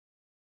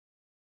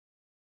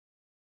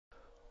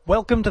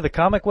Welcome to the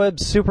Comic Web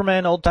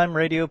Superman Old Time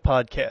Radio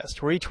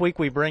podcast, where each week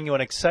we bring you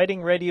an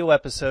exciting radio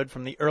episode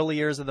from the early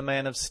years of the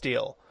Man of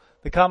Steel.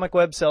 The Comic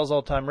Web sells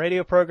old-time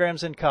radio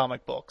programs and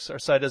comic books. Our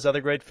site has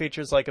other great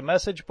features like a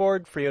message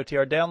board, free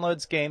OTR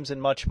downloads, games, and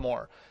much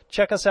more.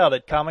 Check us out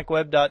at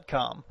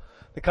comicweb.com.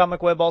 The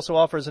Comic Web also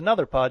offers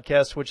another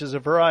podcast, which is a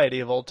variety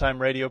of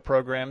old-time radio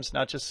programs,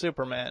 not just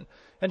Superman.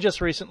 And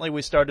just recently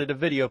we started a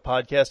video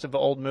podcast of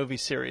old movie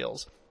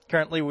serials.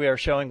 Currently we are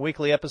showing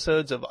weekly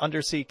episodes of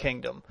Undersea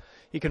Kingdom.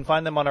 You can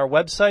find them on our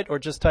website or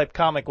just type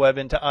Comic Web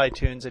into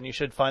iTunes and you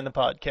should find the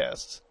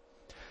podcasts.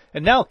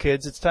 And now,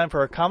 kids, it's time for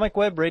our Comic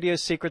Web Radio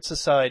Secret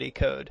Society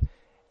code.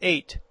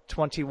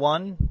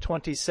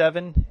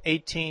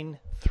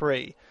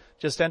 8212718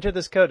 Just enter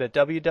this code at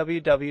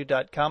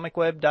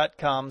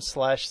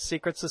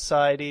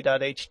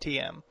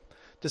www.comicweb.com/secretsociety.htm.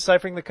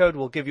 Deciphering the code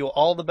will give you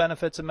all the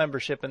benefits of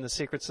membership in the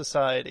Secret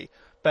Society.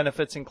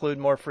 Benefits include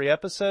more free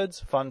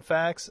episodes, fun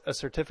facts, a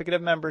certificate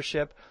of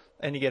membership,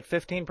 and you get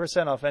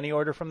 15% off any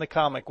order from the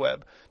Comic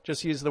Web.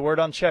 Just use the word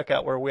on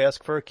checkout where we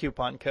ask for a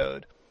coupon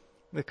code.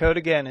 The code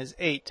again is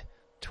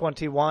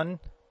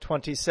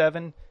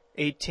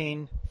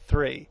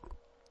 8212718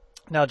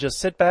 Now just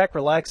sit back,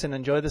 relax, and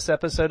enjoy this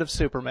episode of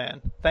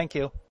Superman. Thank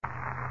you.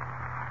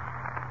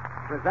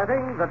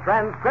 Presenting the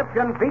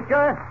transcription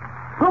feature,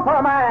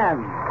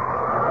 Superman!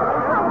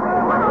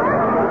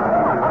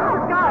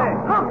 Sky!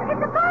 Look, it's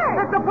a bird!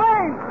 It's a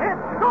plane!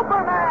 It's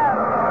Superman!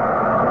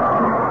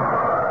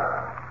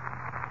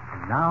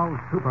 And now,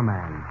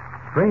 Superman,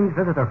 strange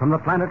visitor from the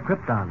planet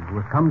Krypton, who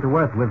has come to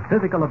Earth with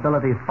physical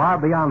abilities far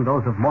beyond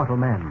those of mortal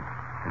men,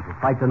 and who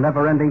fights a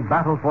never-ending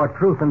battle for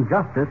truth and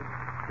justice,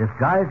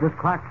 disguised as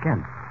Clark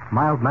Kent,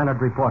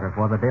 mild-mannered reporter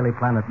for the Daily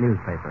Planet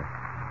newspaper.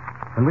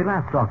 When we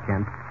last saw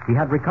Kent, he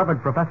had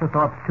recovered Professor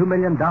Thorpe's $2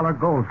 million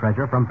gold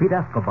treasure from Pete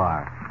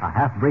Escobar, a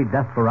half-breed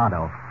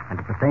desperado, and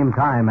at the same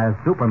time, as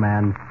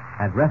Superman,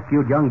 had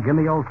rescued young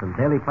Jimmy Olsen,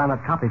 Daily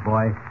Planet copy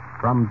boy,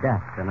 from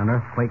death in an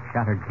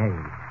earthquake-shattered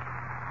cave.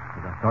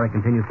 As our story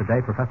continues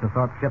today, Professor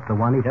Thorpe's ship, the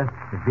Juanita,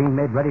 is being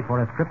made ready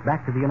for a trip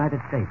back to the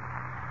United States.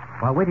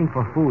 While waiting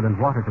for food and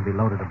water to be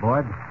loaded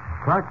aboard,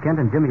 Clark Kent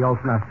and Jimmy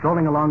Olsen are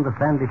strolling along the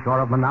sandy shore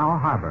of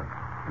Manaus Harbor,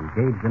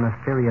 engaged in a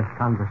serious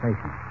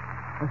conversation.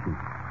 Listen.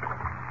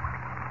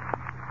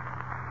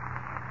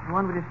 Go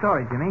on with your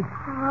story, Jimmy.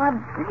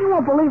 You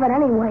won't believe it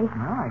anyway.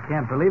 No, I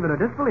can't believe it or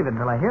disbelieve it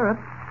until I hear it.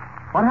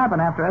 What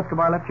happened after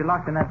Escobar left you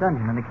locked in that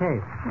dungeon in the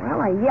cave?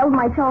 Well, I yelled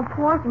myself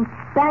hoarse and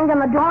banged on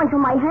the door until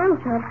my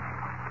hands hurt.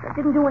 That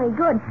didn't do any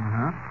good.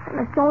 And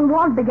the stone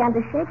walls began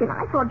to shake, and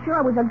I thought sure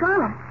I was a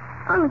goner.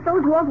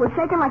 Those walls were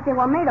shaking like they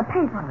were made of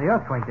paper. Well, the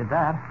earthquake did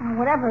that.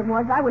 Whatever it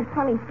was, I was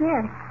plenty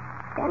scared.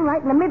 Then,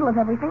 right in the middle of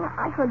everything,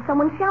 I heard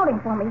someone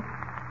shouting for me.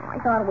 Well, I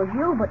thought it was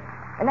you, but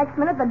the next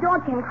minute the door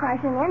came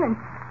crashing in,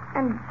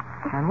 and...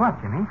 And what,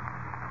 Jimmy?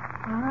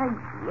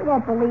 You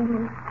won't believe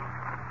me.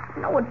 I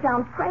know it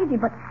sounds crazy,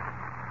 but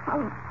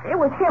it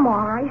was him,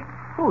 all right.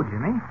 Who,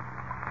 Jimmy?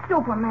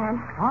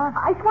 Superman. What?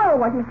 I swear it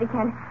was, Mr.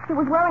 Kent. He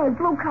was wearing his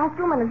blue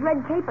costume and his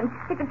red cape, and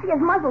you could see his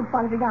muzzle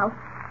bulging out.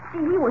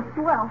 Gee, he was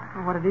swell.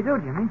 Well, what did he do,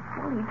 Jimmy?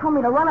 Well, he told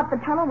me to run up the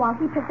tunnel while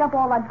he picked up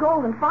all that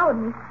gold and followed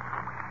me.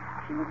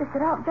 She looked it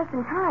out just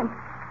in time.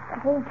 The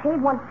whole cave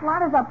went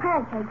flat as a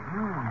pancake.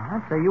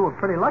 I'd say you were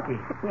pretty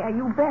lucky. Yeah,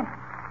 you bet.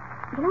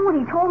 You know what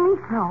he told me?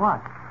 No, what?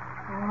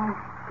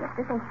 Guess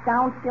this'll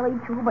sound silly,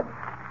 too, but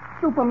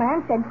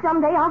Superman said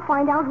someday I'll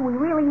find out who he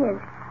really is.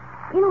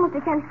 You know,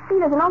 Mr. Kent, he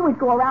doesn't always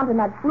go around in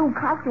that blue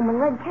costume and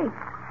red cape.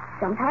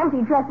 Sometimes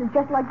he dresses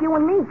just like you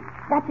and me.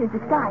 That's his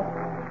disguise.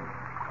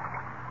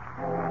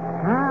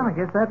 Well, I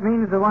guess that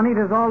means the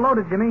Juanita's all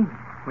loaded, Jimmy.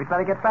 We'd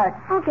better get back.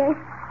 Okay.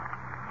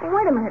 Hey,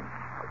 wait a minute.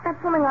 What's that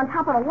swimming on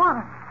top of the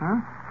water?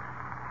 Huh?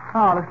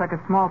 Oh, looks like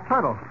a small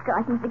turtle.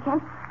 Gosh, Mr.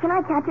 Kent, can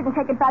I catch it and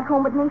take it back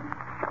home with me?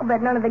 I'll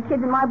bet none of the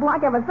kids in my block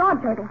ever saw a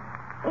turtle.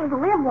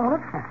 It'll live, won't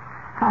it?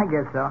 I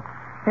guess so.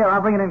 Here, I'll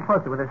bring it in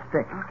closer with this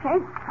stick.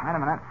 Okay. Wait a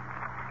minute.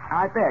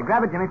 Right there.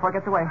 Grab it, Jimmy, before it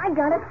gets away. I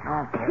got it.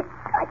 Okay.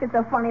 Gosh, it's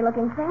a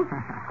funny-looking thing.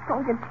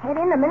 Pulls its head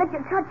in the minute you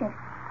touch it.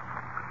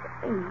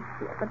 Hey,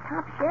 here's the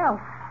top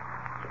shell.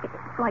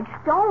 It's like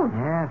stone.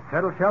 Yes,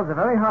 turtle shells are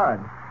very hard.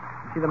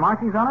 You see the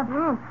markings on it?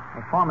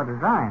 They form a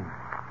design.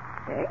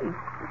 Hey,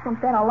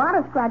 there's been a lot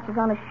of scratches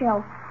on a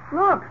shell.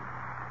 Look.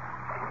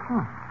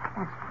 Oh,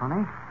 that's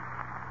funny.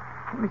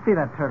 Let me see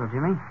that turtle,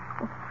 Jimmy.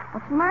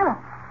 What's the matter?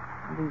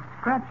 These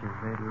scratches,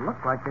 they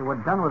look like they were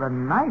done with a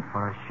knife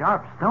or a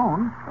sharp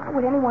stone. Why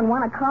would anyone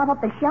want to carve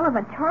up the shell of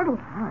a turtle?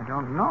 I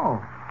don't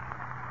know.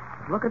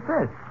 But look at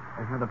this.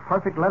 Isn't it a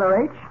perfect letter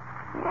H?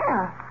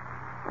 Yeah.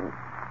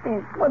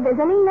 There's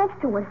an E next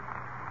to it.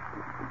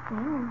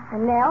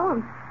 An L,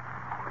 and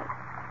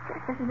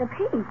this is a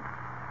P.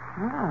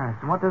 Ah,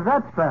 so what does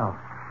that spell?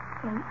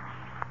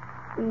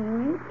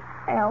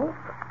 H-E-L.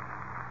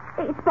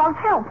 It spells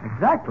help.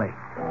 Exactly.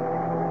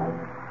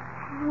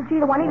 Oh, gee,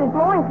 the Juanita's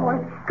blowing for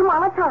us. Come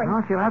on, let's hurry.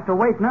 No, she'll have to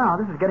wait now.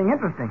 This is getting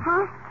interesting.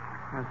 Huh?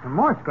 There's some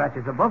more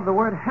scratches above the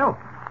word help.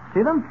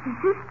 See them?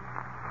 Mm-hmm.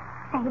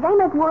 Hey, they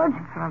make words.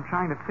 That's what I'm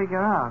trying to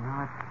figure out.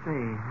 Now, let's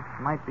see. This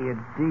might be a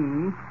D.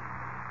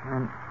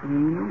 An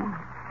E,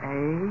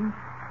 A,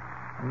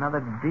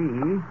 another D.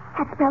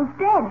 That spells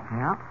dead.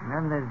 Yeah. And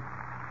then there's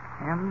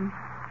M,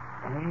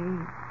 A,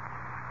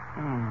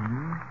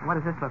 N. What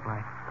does this look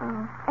like?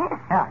 S.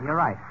 Yeah, you're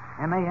right.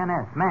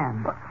 M-A-N-S,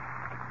 man.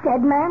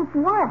 Dead man's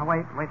what? Oh,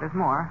 wait, there's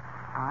more.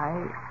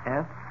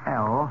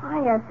 I-S-L.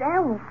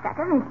 ISL. That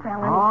doesn't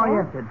spell anything. Oh,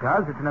 yes, it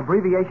does. It's an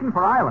abbreviation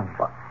for island.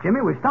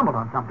 Jimmy, we stumbled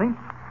on something.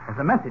 There's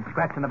a message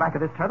scratched in the back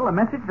of this turtle, a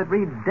message that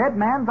reads, Dead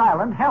Man's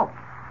Island, help.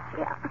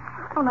 Yeah,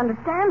 I don't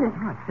understand it.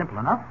 Well, it's simple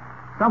enough.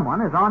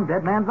 Someone is on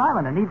Dead Man's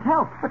Island and needs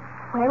help. But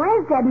where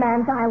is Dead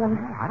Man's Island?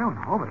 I don't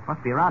know, but it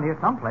must be around here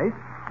someplace.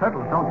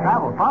 Turtles don't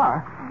travel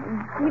far.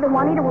 Either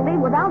Juanita will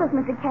leave without us,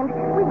 Mr. Kent.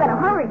 We better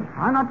hurry.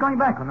 I'm not going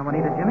back on the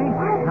Juanita, Jimmy.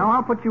 No,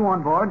 I'll put you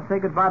on board, say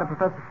goodbye to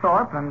Professor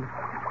Thorpe, and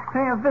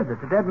pay a visit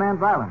to Dead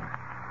Man's Island.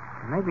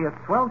 There may be a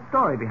swell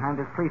story behind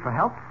this plea for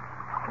help.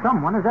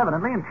 Someone is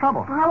evidently in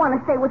trouble. I want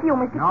to stay with you,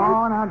 Mr. Kent.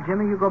 No, now,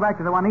 Jimmy, you go back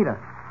to the Juanita.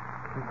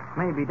 This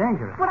may be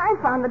dangerous. But I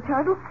found the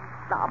turtle.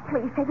 Oh,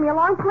 please take me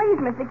along,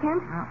 please, Mr.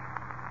 Kent.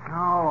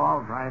 Oh,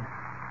 all right.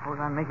 Suppose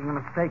I'm making a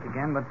mistake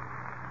again, but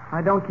if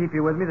I don't keep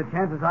you with me, the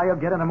chances are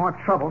you'll get into more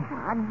trouble.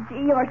 Oh,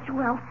 gee, you're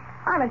swell.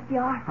 Honest, you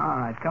are. All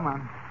right, come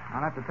on.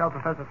 I'll have to tell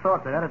Professor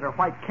Thorpe that Editor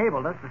White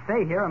cabled us to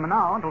stay here in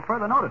Manaus until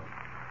further notice.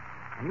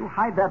 And you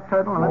hide that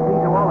turtle and let me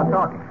do all the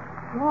talking.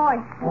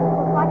 Boy,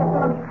 looks like it's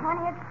going to be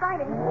plenty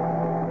exciting.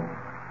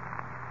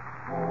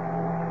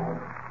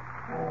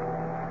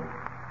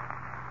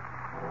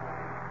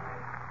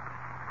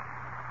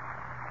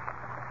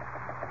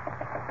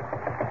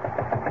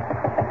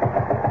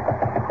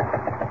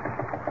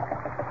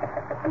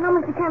 No,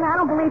 Mr. Kent, I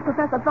don't believe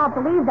Professor Thorpe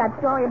believed that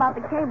story about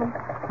the cable.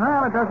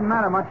 Well, it doesn't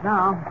matter much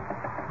now.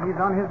 He's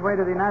on his way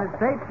to the United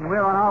States, and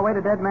we're on our way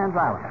to Dead Man's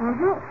Island.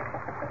 Mm-hmm.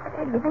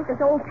 Hey, do you think this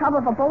old tub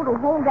of a boat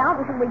will hold out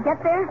until we get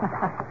there?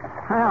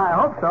 Well, I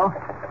hope so.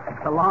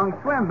 It's a long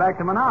swim back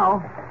to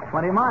Manaus.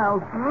 20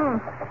 miles.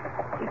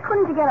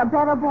 Couldn't you get a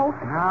better boat?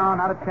 No,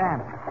 not a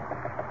chance.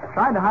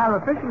 Tried to hire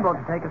a fishing boat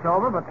to take us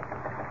over, but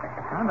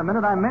the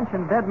minute I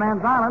mentioned Dead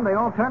Man's Island, they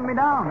all turned me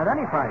down at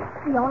any price.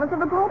 The owners of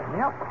the boat?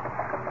 Yep.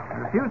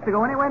 I refused to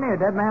go anywhere near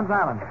Dead Man's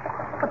Island.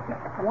 But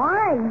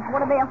why?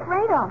 What are they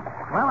afraid of?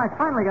 Well, I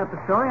finally got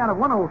the story out of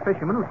one old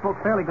fisherman who spoke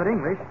fairly good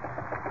English.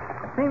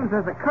 It seems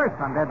there's a curse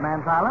on Dead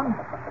Man's Island.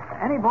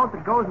 Any boat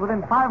that goes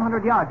within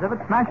 500 yards of it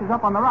smashes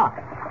up on the rocks.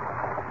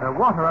 The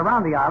water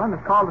around the island is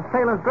called the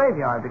Sailor's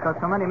Graveyard because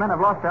so many men have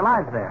lost their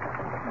lives there.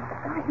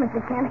 Gosh,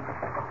 Mr. Kent,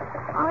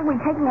 aren't we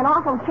taking an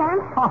awful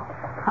chance? Oh,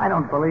 I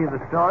don't believe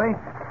the story.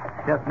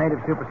 Just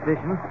native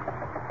superstition.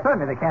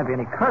 Certainly there can't be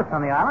any curse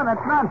on the island.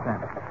 That's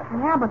nonsense.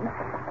 Yeah, but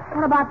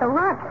what about the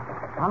rocks?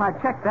 Well, I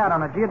checked that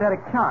on a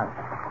geodetic chart.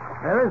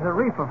 There is a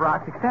reef of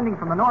rocks extending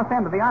from the north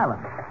end of the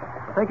island,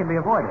 but they can be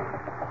avoided.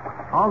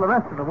 All the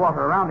rest of the water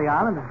around the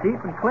island is deep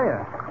and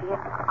clear. Yeah,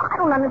 I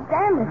don't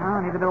understand it.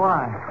 No, neither do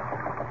I.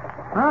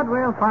 But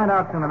we'll find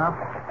out soon enough.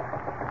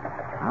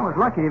 I was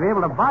lucky to be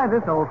able to buy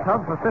this old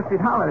tub for $50.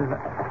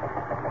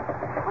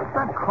 What's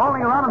that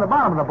crawling around on the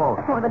bottom of the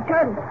boat? Oh, the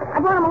turtle. I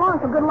brought him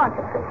along for good luck.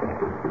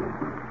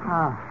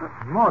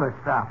 Motor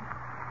stop.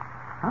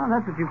 Oh,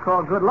 that's what you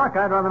call good luck.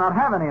 I'd rather not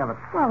have any of it.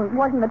 Well, it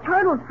wasn't the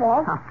turtle's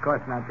fault. Of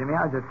course not, Jimmy.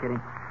 I was just kidding.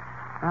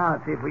 Now,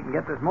 let's see if we can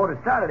get this motor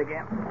started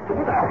again.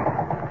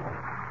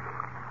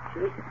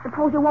 Jesus,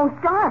 suppose it won't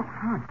start.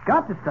 Oh, it's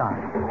got to start.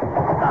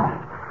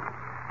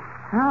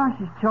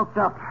 She's choked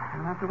up.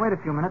 I'll have to wait a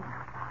few minutes.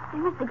 Hey,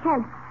 Mr.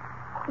 Kent,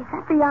 is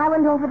that the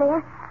island over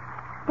there?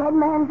 Dead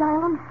Man's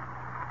Island?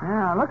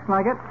 Yeah, looks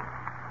like it.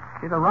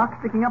 See the rocks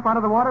sticking up out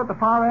of the water at the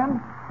far end?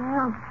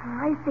 Yeah,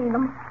 I see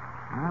them.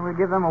 We'll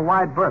give them a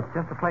wide berth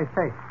just to play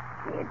safe.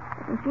 It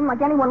doesn't seem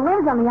like anyone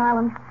lives on the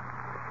island.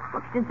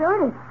 Looks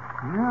deserted.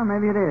 Yeah,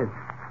 maybe it is.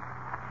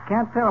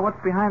 Can't tell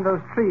what's behind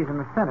those trees in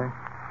the center.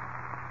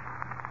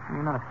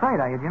 You're not afraid,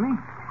 are you, Jimmy?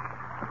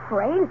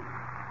 Afraid?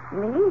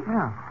 Me?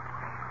 Yeah.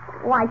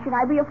 Why should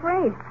I be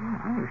afraid?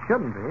 Well, you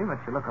shouldn't be, but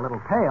you look a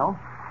little pale.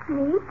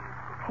 Me?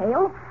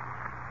 Pale?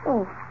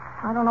 Oh,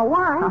 I don't know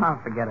why. Oh,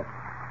 forget it.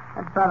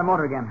 Let's start the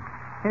motor again.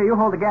 Here, you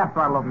hold the gas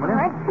bottle open, will you?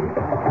 All right.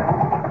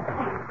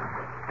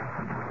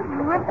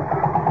 What?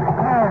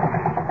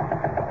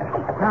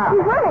 Now.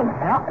 He's running.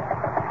 Yep.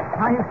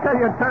 Now, you tell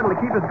your turtle to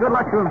keep his good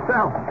luck to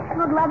himself.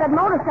 Sure glad that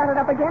motor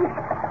started up again.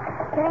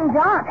 It's getting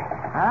dark.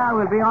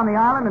 We'll be on the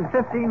island in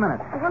 15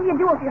 minutes. What do you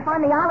do if you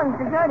find the island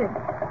deserted?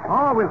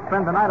 Oh, we'll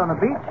spend the night on the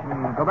beach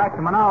and go back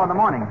to Manaus in the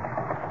morning.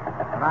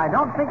 But I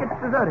don't think it's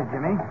deserted,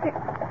 Jimmy.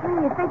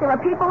 You think there are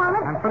people on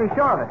it? I'm pretty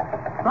sure of it.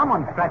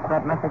 Someone scratched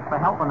that message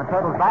for help on the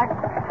turtle's back.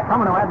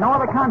 Someone who had no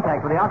other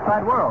contact with the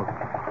outside world.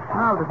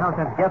 Oh, there's no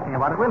sense guessing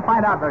about it. We'll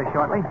find out very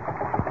shortly.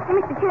 Hey,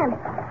 Mr. Kent,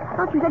 I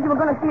thought you said you were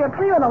going to steer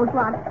clear of those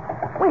rocks.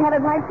 We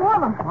headed right for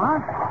them.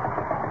 What?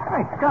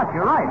 Hey, Scott,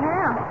 you're right.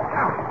 Yeah.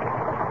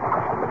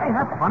 Hey,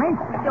 that's funny.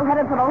 Still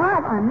headed for the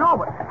rocks. I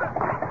know, but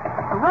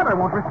the rudder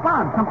won't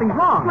respond. Something's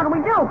wrong. What do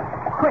we do?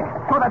 Quick,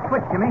 throw that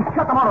switch, Jimmy.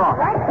 Shut the motor off.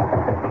 Right?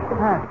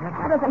 That's it.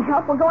 That doesn't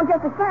help. We're going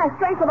just as fast,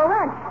 straight for the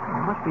wrench.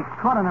 We must be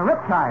caught in a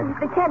riptide.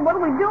 Mr. Kent, what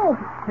do we do?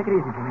 Take it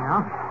easy, Jimmy,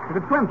 now. You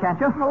can swim, can't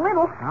you? A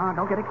little. Oh,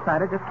 don't get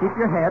excited. Just keep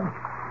your head.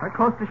 We're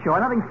close to shore.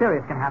 Nothing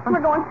serious can happen.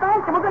 We're going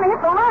fast and we're going to hit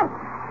the rock.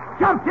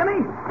 Jump,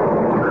 Jimmy!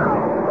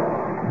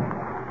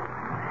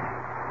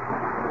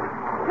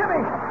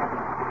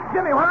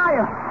 Jimmy, where are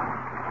you?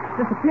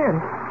 Disappeared.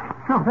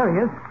 Oh, there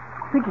he is.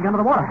 Sinking under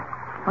the water.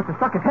 Must have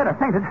struck his head or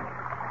fainted.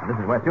 This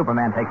is where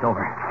Superman takes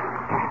over.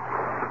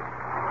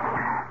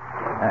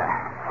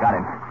 Got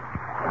him.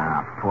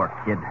 Poor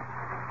kid.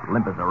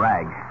 Limp as a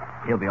rag.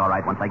 He'll be all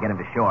right once I get him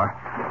to shore.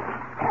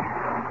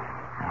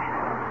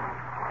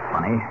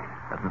 Funny.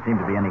 Doesn't seem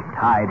to be any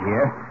tide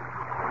here.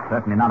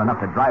 Certainly not enough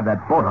to drive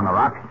that boat on the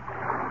rocks.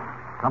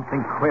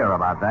 Something queer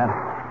about that.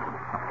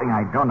 Something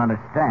I don't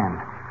understand.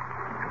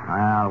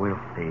 Well,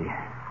 we'll see.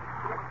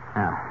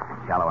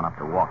 Shallow enough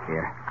to walk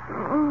here.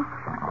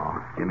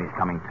 Oh, Jimmy's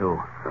coming too.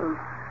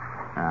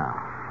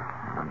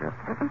 I'll just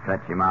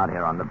stretch him out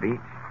here on the beach.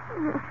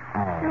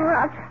 The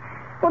rocks.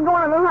 We're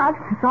going on the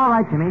rocks. It's all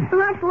right, Jimmy. The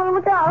rocks will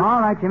look out.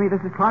 All right, Jimmy.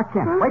 This is Clark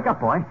Kent. Wake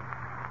up, boy.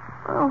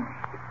 Oh,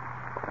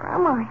 where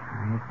am I?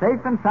 You're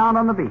safe and sound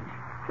on the beach.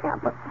 Yeah,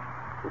 but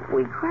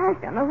we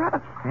crashed on the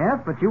rocks. Yes,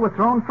 but you were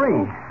thrown free.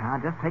 Now,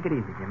 just take it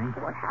easy, Jimmy.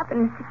 What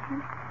happened, Mr.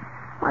 Kent?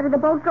 Why did the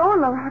boat go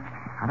on the rocks?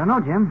 I don't know,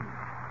 Jim.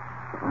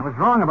 I was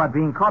wrong about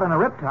being caught in a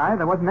riptide.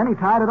 There wasn't any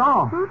tide at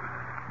all.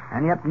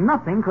 And yet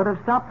nothing could have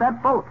stopped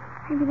that boat.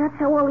 Maybe that's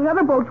how all the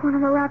other boats went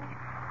on the rocks.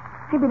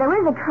 Maybe there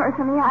is a curse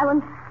on the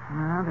island.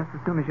 Well, just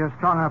as soon as you're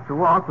strong enough to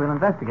walk, we'll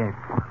investigate.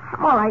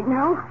 I'm all right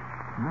now.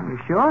 Well, you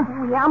sure?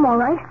 Oh, yeah, I'm all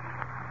right.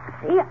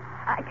 See,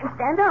 I can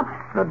stand up.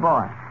 Good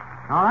boy.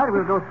 All right,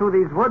 we'll go through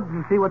these woods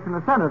and see what's in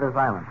the center of this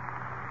island.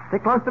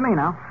 Stick close to me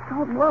now.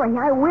 Don't worry,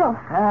 I will.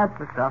 That's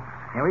the stuff.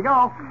 Here we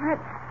go.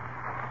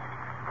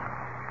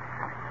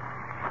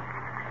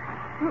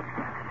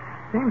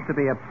 Seems to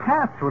be a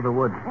path through the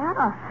woods.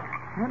 Yeah.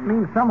 That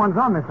means someone's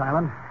on this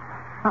island.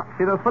 Huh,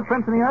 see those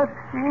footprints in the earth?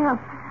 Yeah,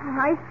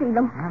 I see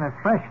them. Yeah, they're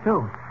fresh,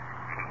 too.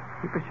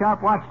 Keep a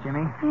sharp watch,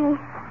 Jimmy. Hey,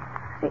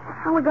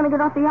 how are we going to get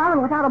off the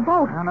island without a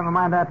boat? Well, never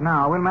mind that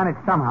now. We'll manage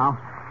somehow.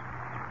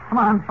 Come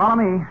on, follow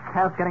me.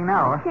 Path's getting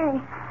narrower. Okay.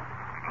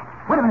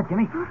 Wait a minute,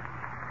 Jimmy.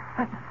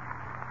 Listen.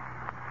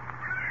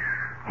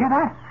 Hear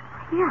that?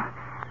 Yeah.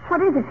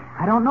 What is it?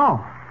 I don't know.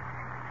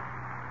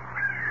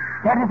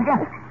 There it is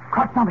again.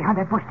 Crouch down behind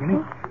that bush,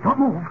 Jimmy. Don't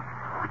move.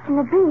 What can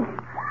it be?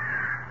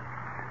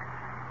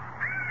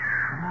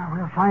 Well,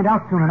 we'll find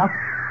out soon enough.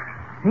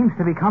 Seems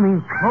to be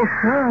coming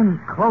closer and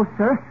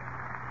closer.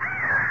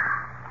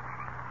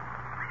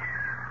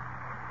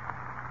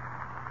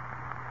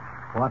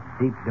 What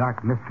deep,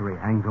 dark mystery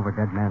hangs over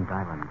Dead Man's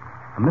Island?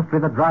 A mystery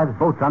that drives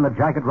boats on the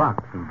jagged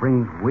rocks and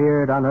brings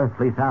weird,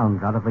 unearthly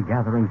sounds out of the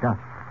gathering dusk.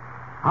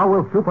 How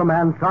will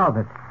Superman solve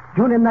it?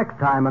 Tune in next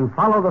time and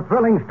follow the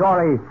thrilling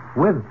story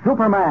with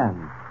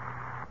Superman.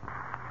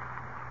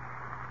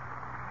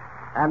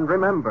 And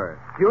remember,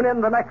 tune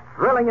in the next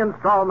thrilling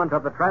installment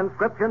of the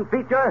transcription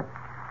feature,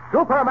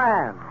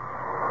 Superman.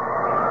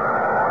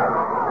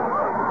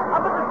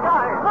 Up in the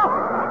sky. Look!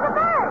 It's a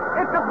bird!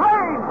 It's a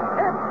plane!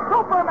 It's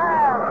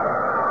Superman!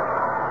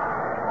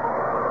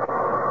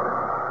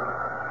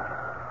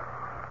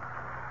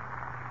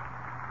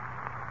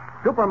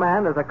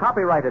 Superman is a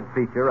copyrighted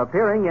feature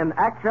appearing in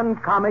Action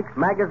Comics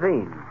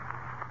magazine.